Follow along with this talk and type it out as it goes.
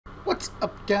What's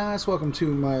up, guys? Welcome to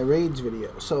my raids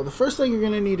video. So the first thing you're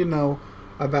going to need to know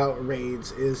about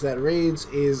raids is that raids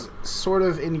is sort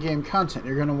of in-game content.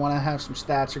 You're going to want to have some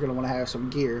stats, you're going to want to have some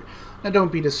gear. Now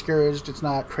don't be discouraged, it's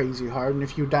not crazy hard, and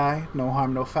if you die, no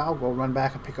harm, no foul, go run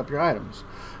back and pick up your items.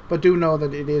 But do know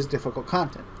that it is difficult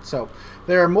content. So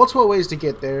there are multiple ways to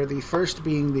get there, the first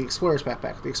being the Explorer's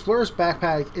Backpack. The Explorer's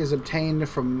Backpack is obtained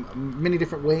from many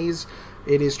different ways.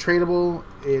 It is tradable,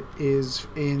 it is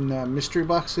in mystery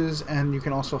boxes, and you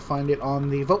can also find it on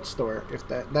the Vote store. If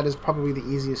that is probably the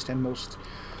easiest and most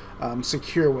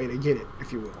secure way to get it,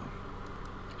 if you will.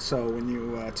 So when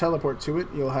you teleport to it,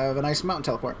 you'll have a nice mountain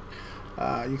teleport.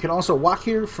 You can also walk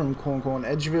here from quote-unquote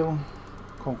Edgeville,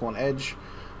 quote-unquote Edge.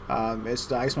 It's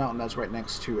the ice mountain that's right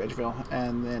next to Edgeville,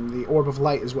 and then the Orb of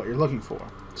Light is what you're looking for.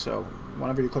 So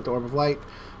whenever you click the Orb of Light,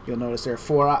 you'll notice there are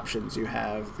 4 options. You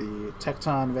have the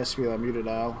Tecton, Vespula,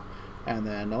 Mutadile, and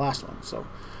then the last one. So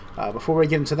before we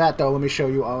get into that, though, let me show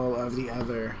you all of the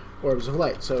other Orbs of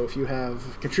Light. So if you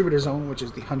have Contributor Zone, which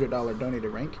is the $100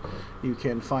 donator rank, you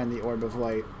can find the Orb of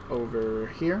Light over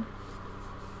here.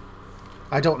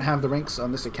 I don't have the ranks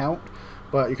on this account,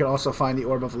 but you can also find the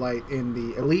Orb of Light in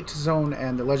the Elite Zone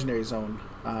and the Legendary Zone.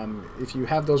 If you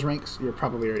have those ranks, you're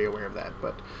probably already aware of that,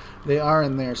 but they are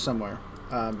in there somewhere.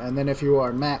 And then if you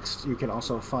are maxed, you can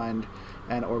also find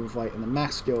an Orb of Light in the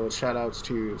Max Guild. Shoutouts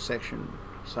to Section.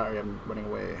 Sorry, I'm running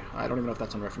away. I don't even know if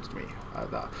that's in reference to me.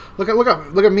 Look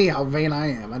at me, how vain I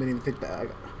am. I didn't even think that.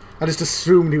 I just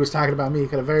assumed he was talking about me. He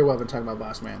could have very well been talking about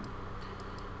Boss Man.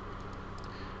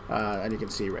 And you can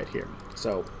see right here.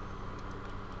 So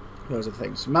those are the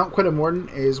things. Mount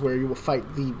Quedamorden is where you will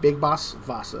fight the big boss,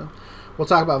 Vasa. We'll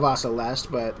talk about Vasa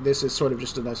last, but this is sort of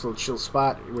just a nice little chill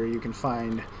spot where you can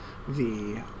find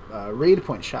the raid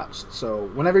point shops. So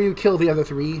whenever you kill the other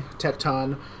 3,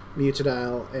 Tecton,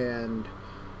 Mutadile, and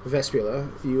Vespula,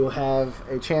 you will have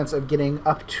a chance of getting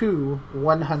up to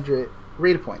 100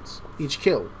 raid points each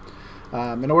kill.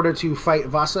 In order to fight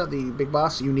Vasa, the big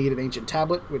boss, you need an ancient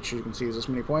tablet, which you can see is this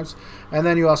many points. And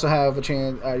then you also have a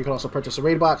chance. You can also purchase a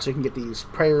raid box, so you can get these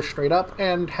prayers straight up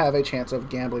and have a chance of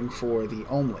gambling for the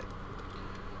omelet.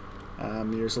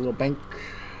 Here's a little bank.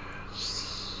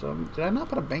 So, did I not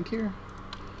put a bank here?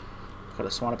 Could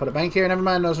have sworn I put a bank here. Never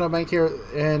mind, there's no bank here.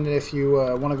 And if you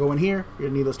want to go in here, you're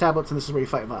gonna need those tablets, and this is where you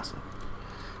fight Vasa.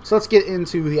 So let's get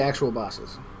into the actual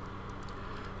bosses.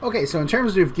 Okay, so in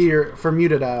terms of gear for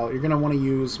Mutadile, you're going to want to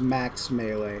use max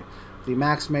melee. The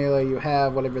max melee, you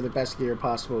have whatever the best gear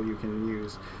possible you can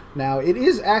use. Now, it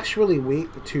is actually weak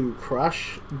to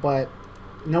Crush, but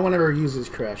no one ever uses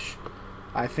Crush.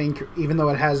 I think even though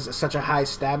it has such a high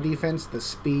stab defense, the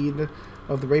speed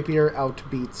of the Rapier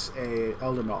outbeats a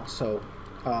Elder Maul. So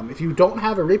if you don't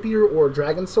have a Rapier or a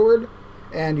Dragon Sword,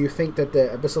 and you think that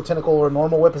the Abyssal Tentacle or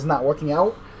Normal Whip is not working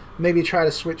out, maybe try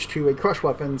to switch to a Crush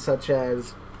weapon such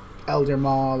as Elder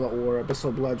Maul or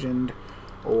Abyssal Bludgeoned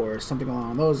or something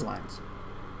along those lines.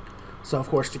 So of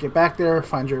course, to get back there,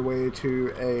 find your way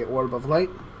to a Orb of Light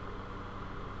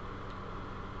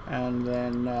and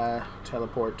then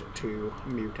teleport to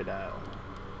Mutadile.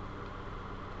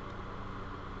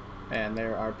 And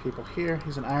there are people here.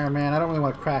 He's an Iron Man. I don't really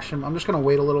want to crash him. I'm just going to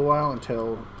wait a little while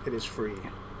until it is free.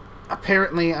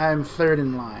 Apparently I'm 3rd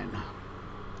in line.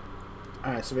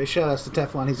 Alright, so big shoutouts to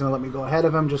Teflon. He's going to let me go ahead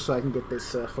of him just so I can get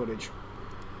this footage.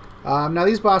 Now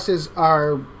these bosses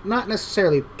are not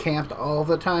necessarily camped all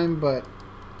the time, but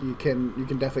you can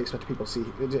definitely expect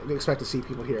to see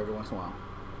people here every once in a while.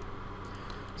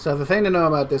 So the thing to know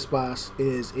about this boss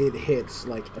is it hits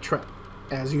like a truck,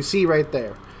 as you see right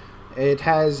there. It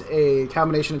has a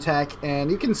combination attack, and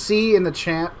you can see in the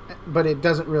chat, but it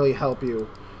doesn't really help you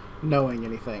knowing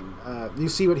anything. You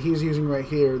see what he's using right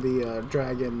here, the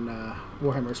Dragon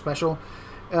Warhammer Special.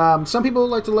 Some people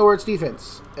like to lower its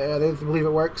defense. They believe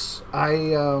it works.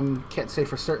 I can't say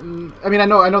for certain. I mean, I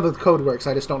know the code works.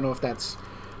 I just don't know if that's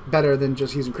better than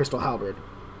just using Crystal Halberd.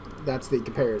 That's the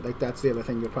comparative. Like that's the other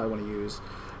thing you'll probably want to use.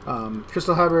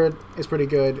 Crystal Halberd is pretty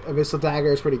good. Abyssal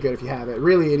Dagger is pretty good if you have it.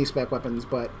 Really, any spec weapons,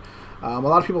 but a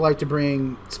lot of people like to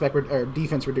bring spec or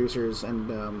defense reducers,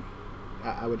 and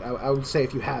I would say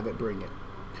if you have it, bring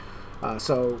it.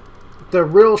 So the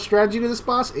real strategy to this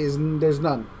boss is there's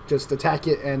none. Just attack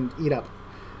it and eat up.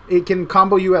 It can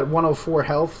combo you at 104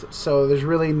 health, so there's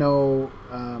really no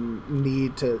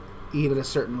need to eat at a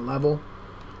certain level.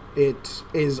 It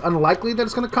is unlikely that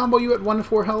it's going to combo you at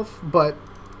 104 health, but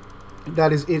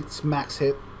that is its max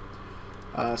hit.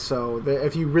 So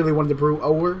if you really wanted to brew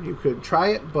over, you could try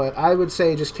it, but I would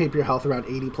say just keep your health around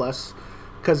 80 plus.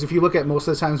 Because if you look at most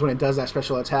of the times when it does that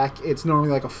special attack, it's normally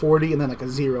like a 40 and then like a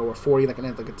 0, or 40 like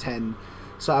a 10.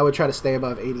 So I would try to stay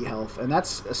above 80 health. And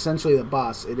that's essentially the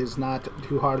boss. It is not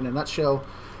too hard in a nutshell.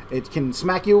 It can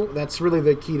smack you. That's really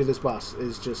the key to this boss,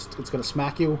 is just it's going to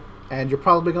smack you. And you're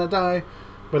probably going to die.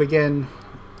 But again,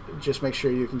 just make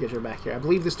sure you can get your back here. I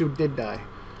believe this dude did die.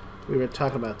 We were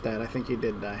talking about that. I think he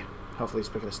did die. Hopefully he's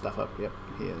picking his stuff up. Yep,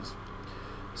 he is.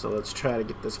 So let's try to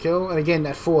get this kill. And again,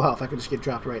 at full health, I could just get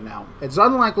dropped right now. It's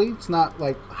unlikely. It's not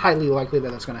like highly likely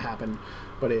that that's going to happen.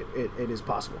 But it is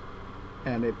possible.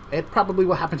 And it probably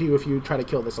will happen to you if you try to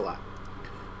kill this a lot.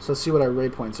 So let's see what our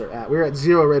raid points are at. We're at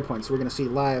 0 raid points. So we're going to see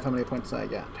live how many points I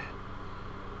got.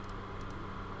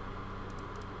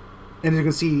 And as you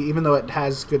can see, even though it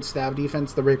has good stab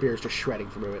defense, the rapier is just shredding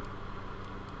through it.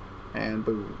 And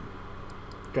boom.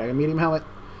 Dragon medium helmet.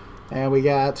 And we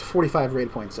got 45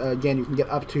 raid points. Again, you can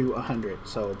get up to 100.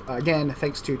 So again,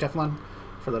 thanks to Teflon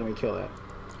for letting me kill that.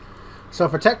 So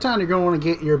for Tecton, you're going to want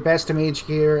to get your best mage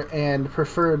gear and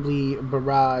preferably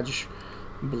barrage,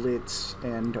 blitz,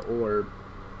 and or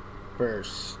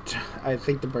burst. I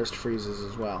think the burst freezes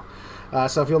as well.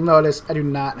 So if you'll notice, I do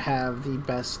not have the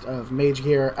best of mage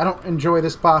gear. I don't enjoy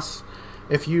this boss.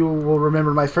 If you will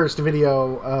remember my first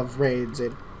video of raids,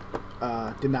 it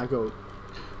did not go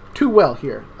too well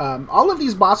here. All of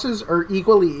these bosses are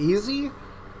equally easy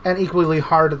and equally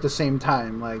hard at the same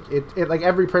time. Like like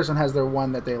every person has their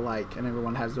one that they like, and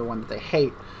everyone has their one that they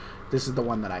hate. This is the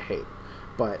one that I hate.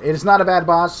 But it is not a bad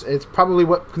boss. It's probably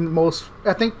what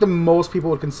I think the most people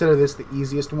would consider this the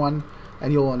easiest one,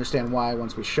 and you'll understand why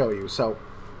once we show you. So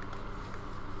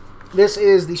this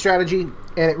is the strategy,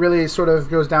 and it really sort of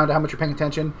goes down to how much you're paying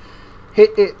attention.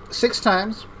 Hit it 6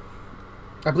 times.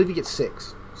 I believe you get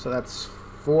 6. So that's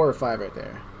 4 or 5 right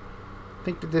there. I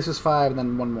think that this is 5 and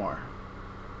then 1 more.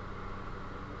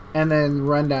 And then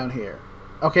run down here.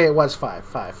 Okay, it was 5.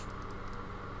 5.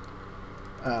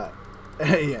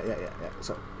 Yeah.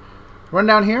 So, run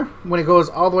down here. When it goes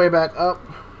all the way back up,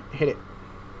 hit it.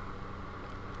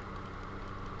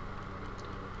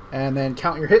 And then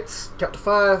count your hits. Count to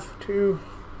 5, 2,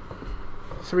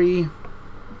 3,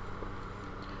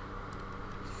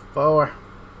 4.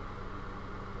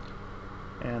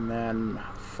 And then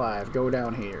 5. Go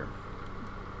down here.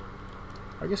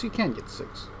 I guess you can get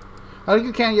 6. I think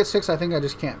you can get 6. I think I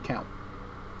just can't count.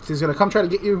 So he's going to come try to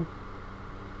get you.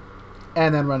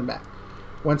 And then run back.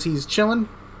 Once he's chilling,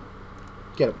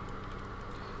 get him.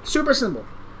 Super simple.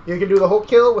 You can do the whole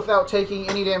kill without taking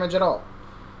any damage at all.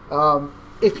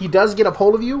 If he does get a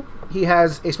hold of you, he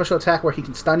has a special attack where he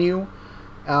can stun you.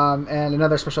 And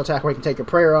another special attack where he can take your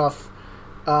prayer off.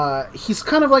 He's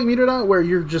kind of like Midora, where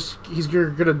you're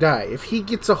gonna die. If he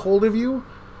gets a hold of you,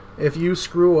 if you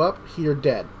screw up, you're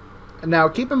dead. Now,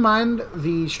 keep in mind,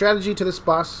 the strategy to this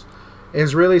boss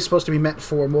is really supposed to be meant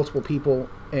for multiple people,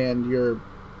 and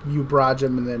you barrage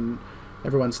him, and then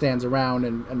everyone stands around,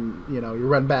 and you know, you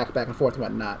run back and forth and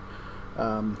whatnot.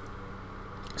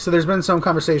 So there's been some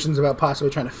conversations about possibly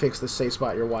trying to fix this safe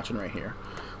spot you're watching right here.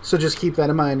 So just keep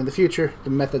that in mind in the future. The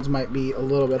methods might be a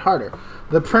little bit harder.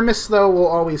 The premise, though, will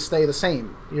always stay the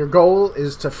same. Your goal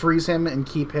is to freeze him and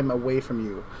keep him away from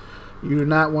you. You do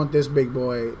not want this big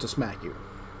boy to smack you.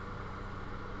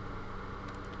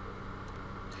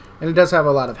 And it does have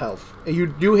a lot of health. You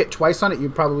do hit twice on it. You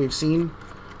probably have seen,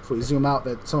 if we zoom out,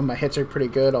 that some of my hits are pretty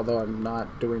good, although I'm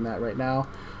not doing that right now.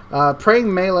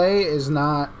 Praying melee is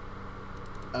not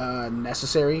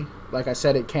necessary. Like I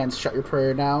said, it can shut your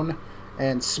prayer down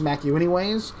and smack you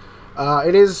anyways.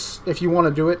 It is, if you want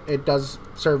to do it, it does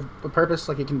serve a purpose.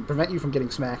 Like, it can prevent you from getting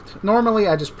smacked. Normally,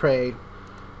 I just pray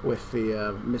with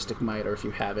the Mystic Might, or if you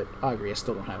have it, Augury. I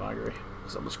still don't have Augury,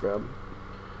 because I'm a scrub.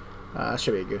 That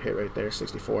should be a good hit right there,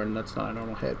 64, and that's not a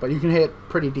normal hit. But you can hit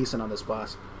pretty decent on this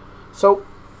boss. So,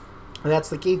 that's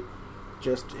the key.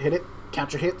 Just hit it,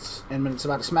 count your hits, and when it's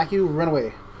about to smack you, run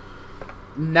away.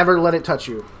 Never let it touch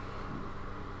you.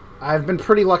 I've been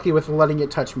pretty lucky with letting it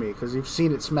touch me, because you've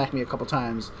seen it smack me a couple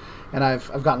times, and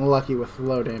I've gotten lucky with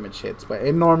low damage hits, but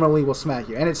it normally will smack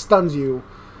you, and it stuns you,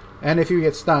 and if you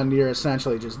get stunned, you're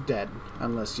essentially just dead,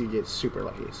 unless you get super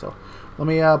lucky. So, let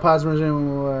me pause and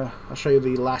resume. I'll show you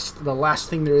the last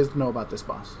thing there is to know about this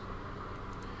boss.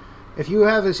 If you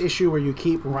have this issue where you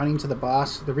keep running to the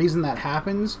boss, the reason that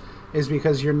happens is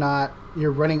because you're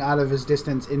running out of his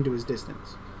distance into his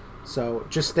distance. So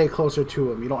just stay closer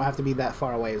to him. You don't have to be that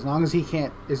far away. As long as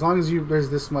there's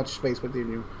this much space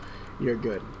between you, you're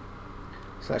good.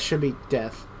 So that should be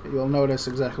death. You'll notice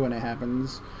exactly when it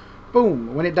happens.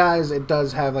 Boom! When it dies, it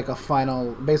does have like a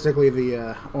final, basically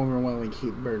the overwhelming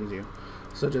heat burns you.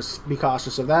 So just be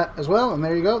cautious of that as well. And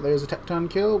there you go. There's a Tecton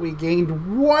kill. We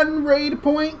gained 1 raid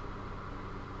point.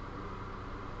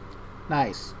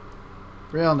 Nice.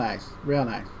 Real nice. Real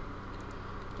nice.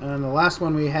 And the last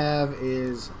one we have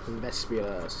is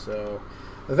Vespula. So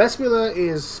the Vespula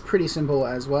is pretty simple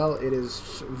as well. It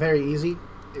is very easy.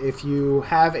 If you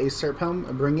have a Serp Helm,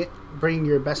 bring it. Bring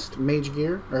your best mage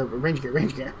gear, or range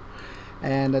gear,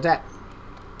 and attack.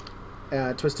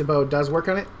 Twisted Bow does work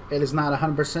on it. It is not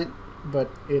 100%,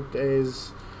 but it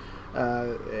is...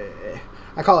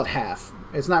 I call it half.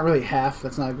 It's not really half.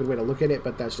 That's not a good way to look at it,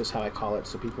 but that's just how I call it,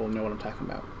 so people know what I'm talking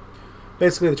about.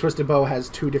 Basically, the Twisted Bow has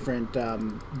two different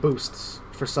boosts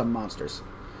for some monsters.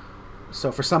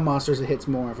 So for some monsters it hits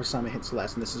more, for some it hits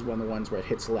less, and this is one of the ones where it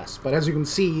hits less. But as you can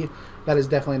see, that is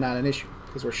definitely not an issue,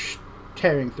 because we're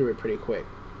tearing through it pretty quick.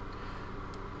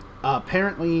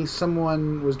 Apparently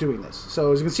someone was doing this.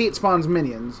 So as you can see, it spawns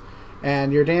minions,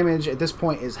 and your damage at this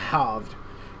point is halved.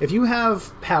 If you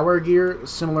have power gear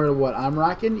similar to what I'm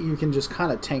rocking, you can just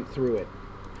kind of tank through it.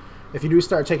 If you do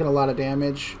start taking a lot of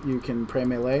damage, you can pray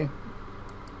melee.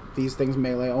 These things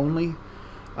melee only.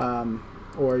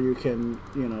 Or you can,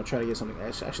 you know, try to get something.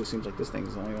 It actually seems like this thing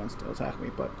is the only one to attack me.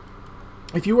 But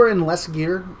if you are in less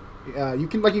gear, you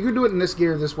can do it in this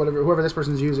gear, this whatever, whoever this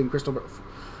person's using, Crystal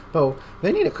Bow.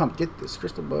 They need to come get this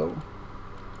Crystal Bow.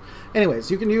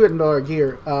 Anyways, you can do it in our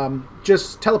gear.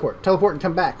 Just teleport and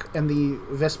come back, and the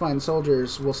Vespine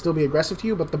soldiers will still be aggressive to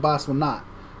you, but the boss will not.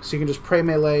 So you can just pray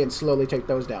melee and slowly take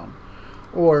those down.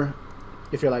 Or,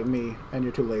 if you're like me and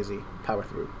you're too lazy, power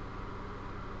through.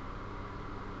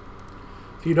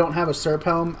 If you don't have a Serp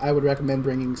Helm, I would recommend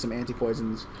bringing some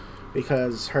anti-poisons,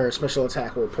 because her special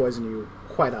attack will poison you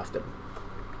quite often.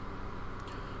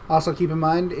 Also keep in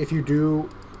mind, if you do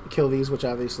kill these, which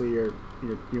obviously you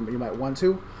might want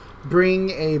to,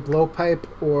 bring a blowpipe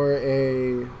or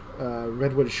a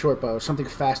redwood shortbow, something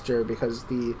faster, because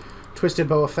the Twisted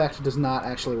Bow effect does not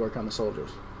actually work on the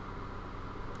soldiers.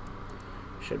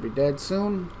 Should be dead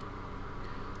soon.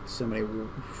 So many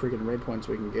freaking raid points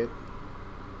we can get.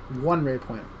 One raid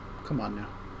point. Come on now.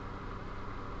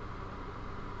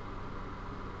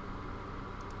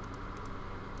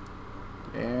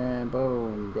 And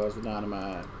boom goes the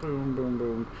dynamite. Boom, boom,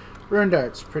 boom. Rune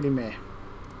darts, pretty meh.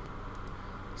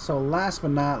 So last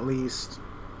but not least,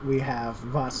 we have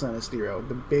Vasa Nestiro,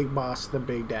 the big boss, the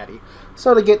big daddy.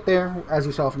 So to get there, as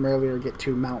you saw from earlier, get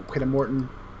to Mount Quidamorton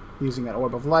using an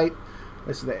Orb of Light.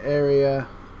 This is the area.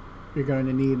 You're going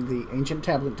to need the Ancient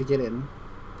Tablet to get in.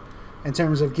 In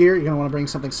terms of gear, you're going to want to bring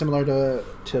something similar to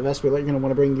Vespula. You're going to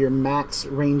want to bring your max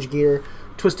range gear.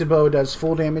 Twisted Bow does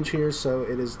full damage here, so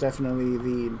it is definitely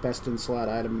the best in slot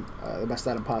item, the best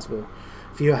item possible.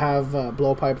 If you have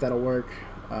Blowpipe, that'll work.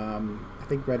 I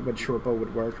think Redwood Shortbow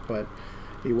would work, but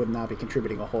he would not be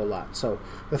contributing a whole lot. So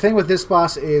the thing with this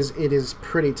boss is it is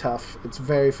pretty tough. It's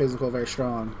very physical, very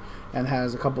strong, and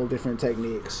has a couple different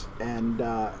techniques. And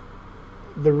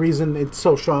the reason it's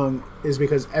so strong is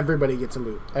because everybody gets a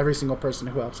loot. Every single person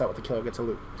who helps out with the kill gets a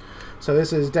loot. So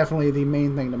this is definitely the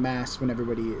main thing to mask when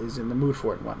everybody is in the mood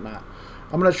for it and whatnot.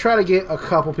 I'm going to try to get a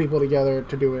couple people together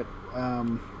to do it.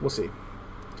 We'll see.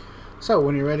 So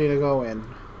when you're ready to go in,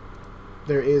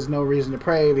 there is no reason to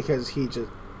pray, because he just...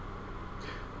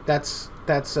 That's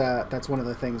one of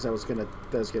the things I was gonna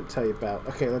tell you about.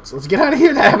 Okay, let's get out of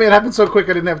here. That happened so quick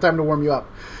I didn't have time to warm you up.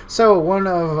 So one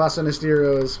of Vasa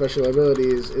Nestiro's special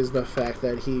abilities is the fact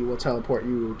that he will teleport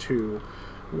you to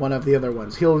one of the other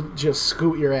ones. He'll just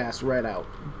scoot your ass right out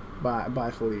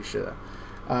by Felicia.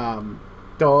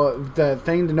 The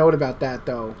thing to note about that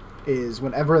though is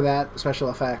whenever that special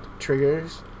effect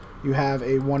triggers, you have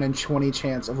a 1 in 20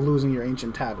 chance of losing your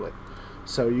Ancient Tablet.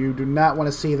 So you do not want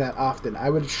to see that often. I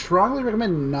would strongly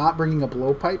recommend not bringing a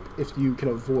blowpipe if you can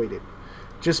avoid it.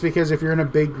 Just because if you're in a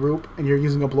big group and you're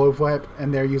using a blowpipe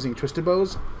and they're using Twisted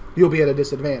Bows, you'll be at a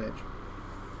disadvantage.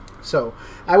 So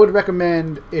I would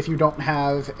recommend, if you don't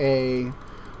have a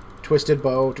Twisted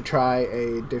Bow, to try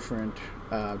a different,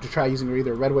 to try using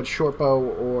either Redwood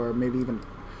Shortbow or maybe even,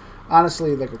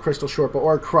 honestly, like a Crystal Shortbow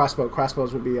or a Crossbow.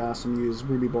 Crossbows would be awesome. Use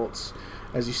Ruby Bolts.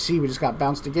 As you see, we just got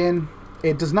bounced again.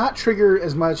 It does not trigger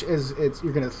as much as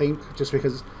you're going to think, just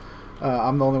because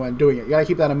I'm the only one doing it. You got to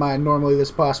keep that in mind. Normally this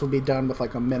boss would be done with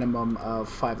like a minimum of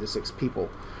 5 to 6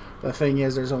 people. The thing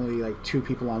is, there's only like 2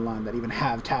 people online that even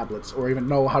have tablets or even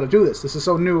know how to do this. This is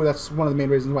so new. That's one of the main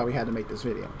reasons why we had to make this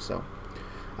video. So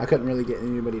I couldn't really get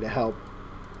anybody to help.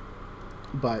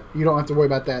 But you don't have to worry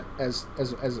about that as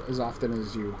often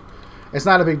as you... It's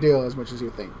not a big deal as much as you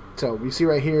think. So you see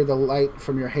right here, the light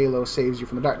from your halo saves you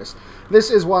from the darkness.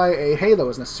 This is why a halo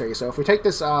is necessary. So if we take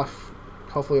this off,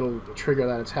 hopefully it'll trigger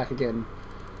that attack again.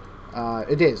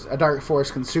 It is. A dark force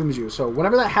consumes you. So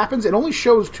whenever that happens, it only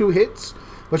shows 2 hits,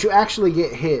 but you actually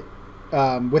get hit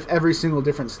with every single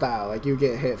different style. Like you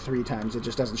get hit 3 times. It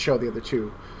just doesn't show the other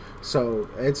 2. So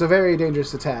it's a very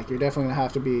dangerous attack. You're definitely going to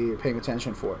have to be paying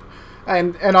attention for it.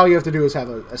 And all you have to do is have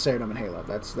a Saradomin Halo.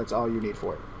 That's all you need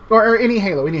for it. Or any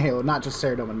Halo, not just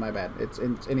Saradomin, my bad. It's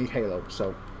any Halo,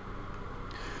 so...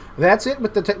 That's it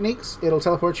with the techniques. It'll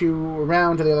teleport you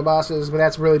around to the other bosses, but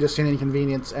that's really just an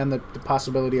inconvenience and the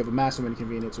possibility of a massive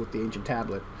inconvenience with the Ancient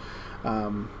Tablet.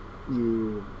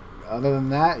 Other than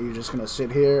that, you're just going to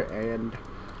sit here and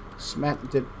smack...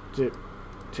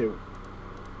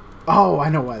 Oh, I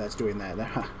know why that's doing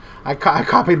that. I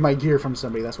copied my gear from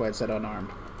somebody. That's why it said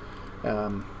unarmed.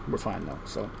 We're fine, though.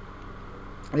 So,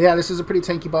 yeah, this is a pretty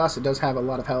tanky boss. It does have a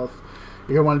lot of health.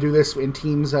 You're going to want to do this in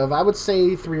teams of, I would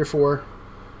say, 3 or 4.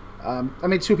 I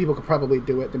mean, 2 people could probably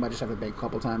do it. They might just have to bank a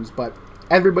couple times. But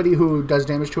everybody who does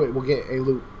damage to it will get a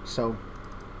loot. So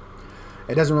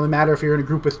it doesn't really matter if you're in a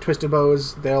group with twisted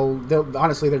bows. They'll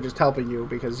honestly, they're just helping you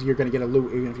because you're going to get a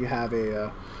loot even if you have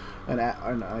an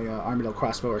Armadillo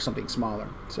crossbow or something smaller.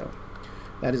 So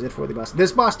that is it for the boss.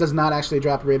 This boss does not actually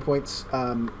drop raid points.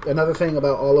 Another thing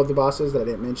about all of the bosses that I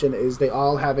didn't mention is they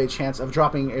all have a chance of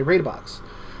dropping a raid box.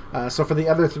 So for the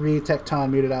other 3,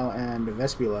 Tecton, Mutadile, and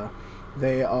Vespula,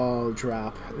 they all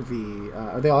drop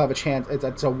the... they all have a chance.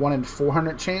 It's a 1 in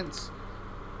 400 chance.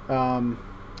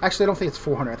 Actually, I don't think it's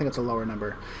 400. I think it's a lower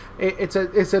number. It's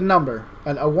a number.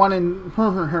 A 1 in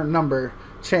number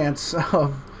chance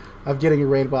of getting a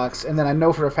raid box. And then I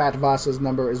know for a fact Vasa's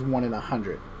number is 1 in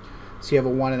 100. So you have a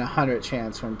 1 in 100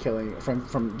 chance from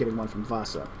getting one from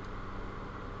Vasa.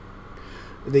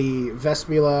 The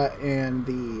Vespula and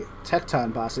the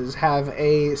Tecton bosses have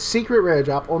a secret rare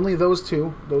drop. Only those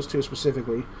two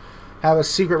specifically, have a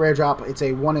secret rare drop. It's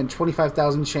a 1 in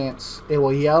 25,000 chance. It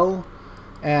will yell,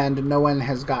 and no one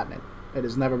has gotten it.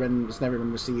 It's never been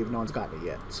received. No one's gotten it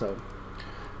yet. So,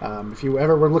 if you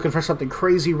ever were looking for something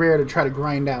crazy rare to try to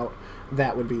grind out,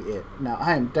 that would be it. Now,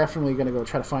 I am definitely going to go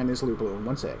try to find this loot balloon.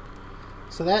 One sec.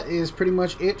 So that is pretty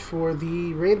much it for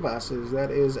the raid bosses.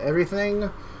 That is everything.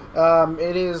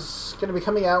 It is going to be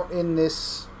coming out in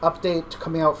this update,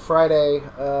 coming out Friday.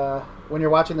 When you're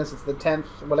watching this, it's the 10th,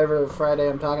 whatever Friday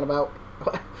I'm talking about.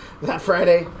 That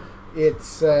Friday.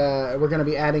 It's we're going to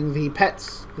be adding the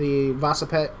pets, the Vasa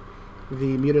pet,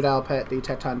 the Mutadile pet, the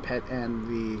Tecton pet, and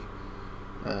the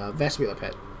Vespula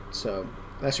pet. So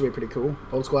that should be pretty cool.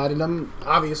 Old School added them.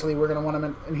 Obviously, we're going to want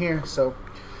them in here, so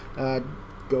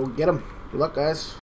go get them. Good luck, guys.